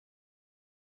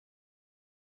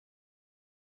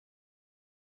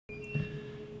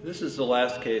This is the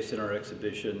last case in our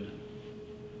exhibition,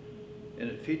 and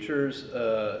it features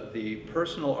the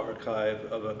personal archive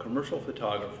of a commercial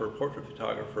photographer, portrait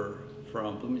photographer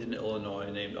from Bloomington, Illinois,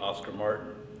 named Oscar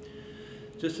Marton.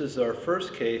 Just as our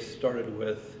first case started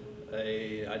with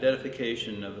an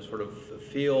identification of a sort of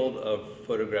field of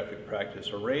photographic practice,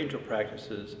 a range of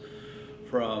practices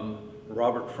from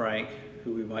Robert Frank,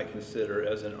 who we might consider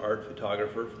as an art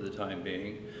photographer for the time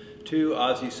being, to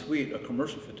Ozzie Sweet, a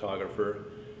commercial photographer.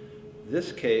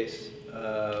 This case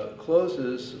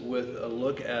closes with a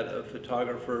look at a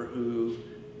photographer who,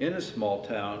 in a small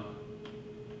town,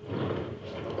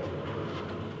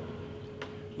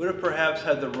 would have perhaps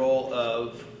had the role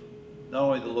of not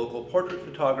only the local portrait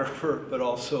photographer, but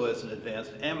also as an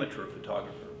advanced amateur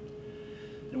photographer.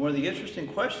 And one of the interesting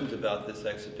questions about this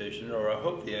exhibition, or I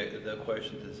hope the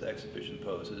question this exhibition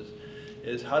poses,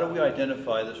 is how do we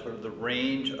identify the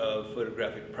range of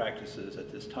photographic practices at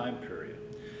this time period?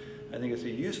 I think it's a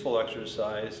useful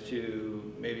exercise to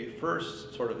maybe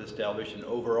first sort of establish an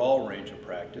overall range of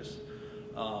practice,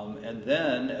 and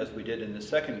then, as we did in the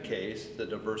second case, the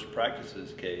diverse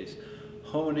practices case,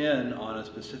 hone in on a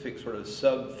specific sort of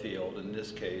subfield, in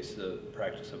this case the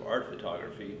practice of art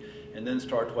photography, and then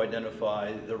start to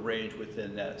identify the range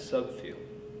within that subfield.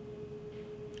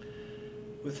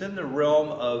 Within the realm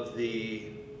of the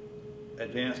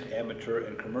advanced amateur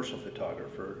and commercial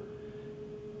photographer,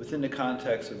 within the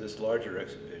context of this larger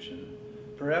exhibition,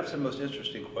 perhaps the most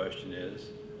interesting question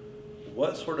is,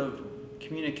 what sort of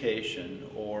communication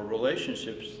or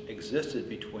relationships existed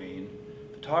between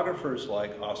photographers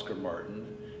like Oscar Marton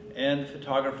and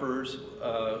photographers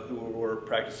who were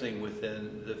practicing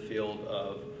within the field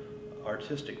of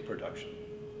artistic production?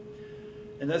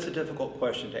 And that's a difficult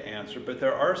question to answer, but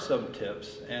there are some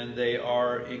tips, and they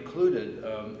are included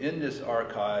in this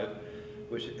archive,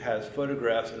 which has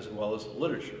photographs as well as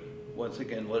literature. Once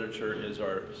again, literature is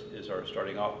our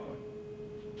starting off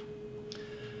point.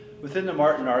 Within the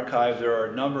Marton Archive, there are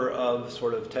a number of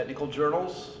sort of technical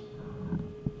journals,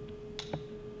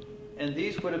 and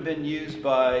these would have been used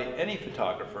by any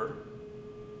photographer,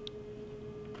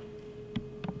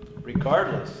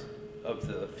 regardless of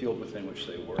the field within which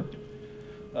they worked.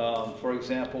 For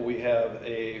example, we have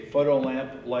a photo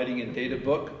lamp lighting and data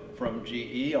book from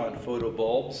GE on photo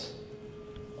bulbs.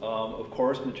 Of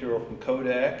course, material from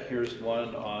Kodak. Here's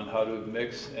one on how to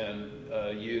mix and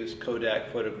use Kodak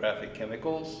photographic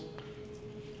chemicals,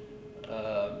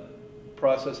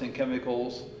 processing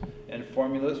chemicals and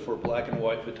formulas for black and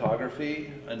white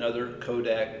photography, another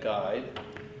Kodak guide,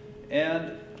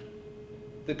 and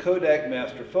the Kodak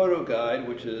Master Photo Guide,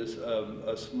 which is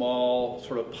a small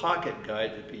sort of pocket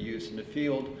guide to be used in the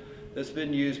field that's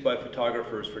been used by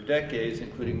photographers for decades,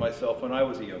 including myself when I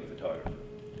was a young photographer.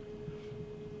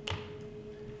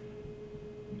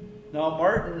 Now,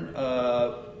 Marton,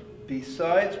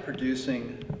 besides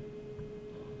producing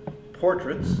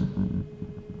portraits,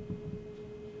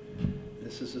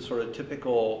 this is a sort of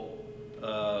typical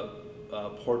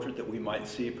portrait that we might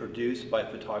see produced by a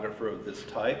photographer of this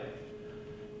type.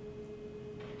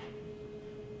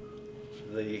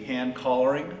 The hand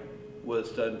coloring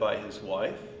was done by his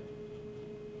wife.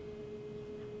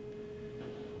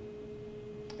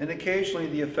 And occasionally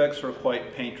the effects are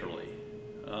quite painterly.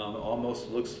 Almost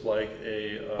looks like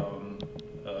a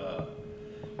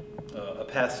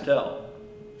pastel.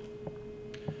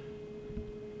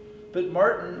 But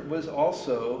Marton was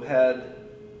also had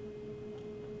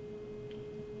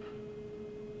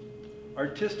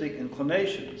artistic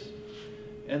inclinations.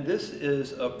 And this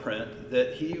is a print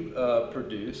that he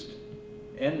produced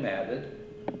and matted,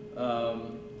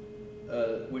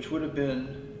 which would have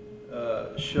been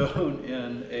shown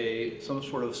in some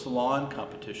sort of salon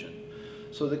competition.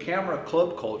 So the camera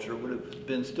club culture would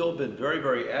have still been very,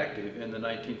 very active in the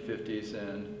 1950s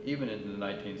and even in the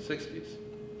 1960s.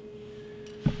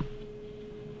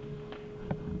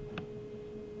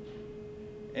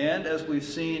 And as we've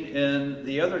seen in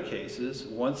the other cases,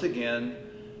 once again,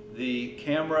 the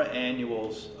camera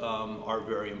annuals are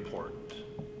very important.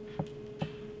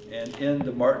 And in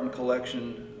the Marton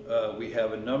collection, we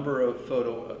have a number of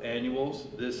photo annuals.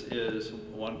 This is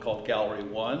one called Gallery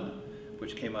 1,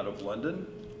 which came out of London.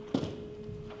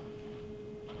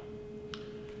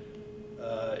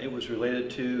 It was related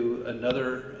to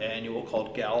another annual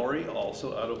called Gallery,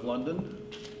 also out of London.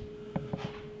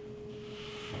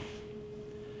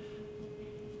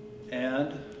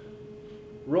 And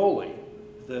Rollei,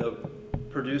 the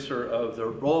producer of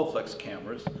the Rolleiflex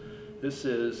cameras. This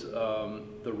is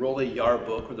the Rollei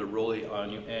Jahrbuch, or the Rollei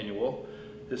Annual.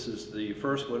 This is the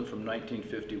first one from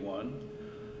 1951.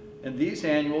 And these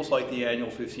annuals, like the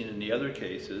annuals we've seen in the other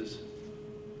cases,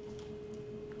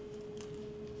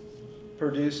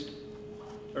 produced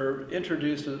or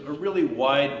introduced a really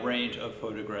wide range of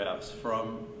photographs,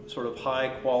 from sort of high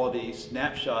quality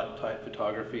snapshot type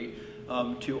photography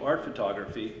to art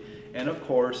photography, and of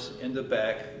course in the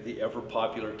back the ever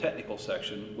popular technical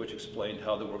section which explained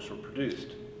how the works were produced.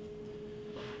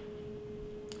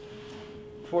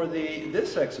 For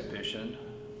this exhibition,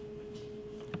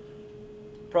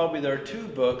 probably there are two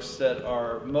books that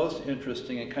are most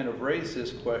interesting and kind of raise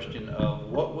this question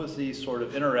of what was the sort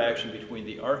of interaction between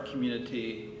the art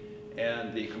community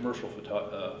and the commercial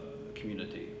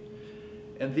community.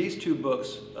 And these two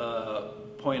books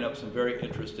point up some very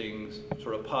interesting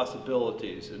sort of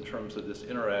possibilities in terms of this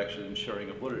interaction and sharing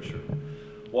of literature.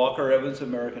 Walker Evans'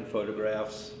 American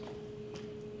Photographs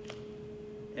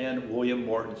and William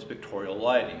Morton's Pictorial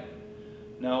Lighting.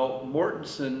 Now,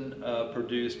 Mortensen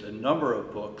produced a number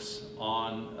of books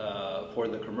for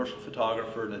the commercial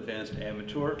photographer and advanced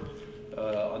amateur.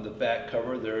 On the back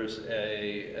cover, there's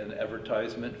an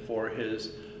advertisement for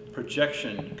his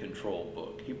projection control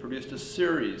book. He produced a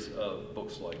series of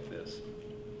books like this.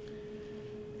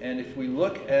 And if we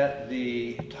look at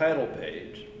the title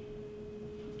page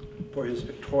for his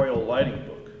Pictorial Lighting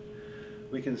book,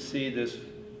 we can see this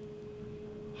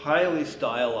highly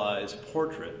stylized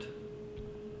portrait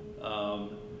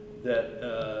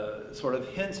that sort of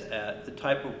hints at the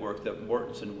type of work that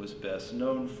Mortensen was best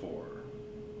known for.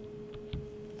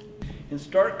 In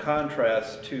stark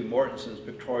contrast to Mortensen's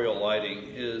Pictorial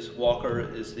Lighting is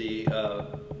the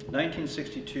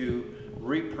 1962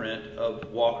 reprint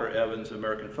of Walker Evans'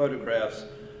 American Photographs,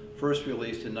 first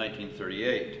released in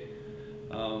 1938.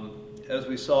 As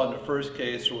we saw in the first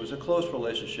case, there was a close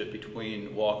relationship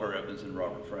between Walker Evans and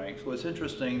Robert Frank. So it's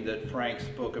interesting that Frank's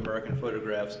book, American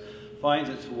Photographs, finds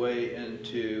its way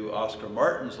into Oscar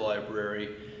Martin's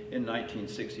library in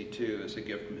 1962 as a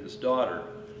gift from his daughter.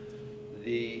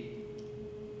 The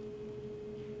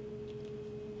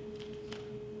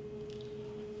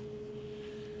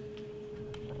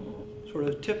sort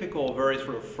of typical, very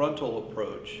sort of frontal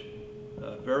approach,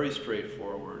 very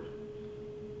straightforward,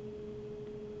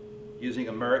 using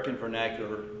American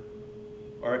vernacular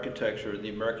architecture, the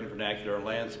American vernacular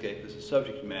landscape as a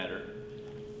subject matter,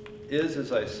 is,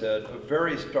 as I said, a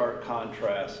very stark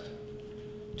contrast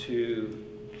to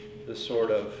the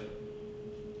sort of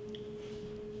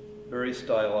very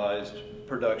stylized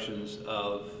productions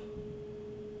of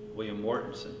William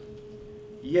Mortensen.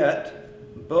 Yet,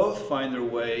 both find their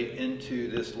way into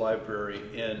this library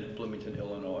in Bloomington,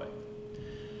 Illinois.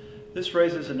 This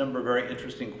raises a number of very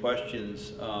interesting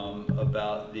questions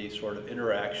about the sort of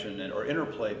interaction or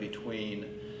interplay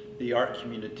between the art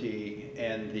community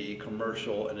and the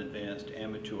commercial and advanced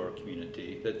amateur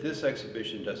community that this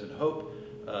exhibition doesn't hope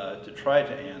to try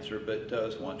to answer, but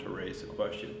does want to raise the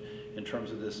question in terms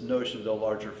of this notion of the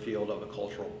larger field of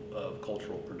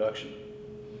cultural production.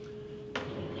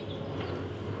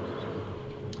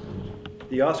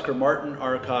 The Oscar Marton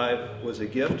Archive was a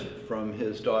gift from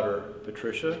his daughter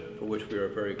Patricia, for which we are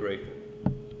very grateful.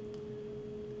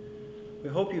 We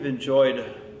hope you've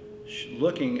enjoyed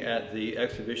looking at the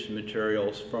exhibition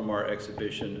materials from our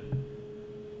exhibition,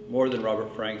 More Than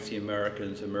Robert Frank's The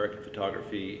Americans, American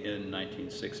Photography in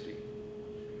 1960.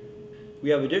 We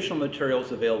have additional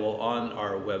materials available on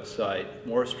our website,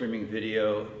 more streaming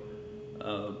video,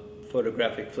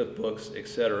 photographic flipbooks,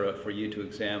 etc., for you to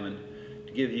examine,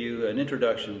 to give you an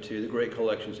introduction to the great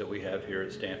collections that we have here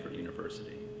at Stanford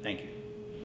University. Thank you.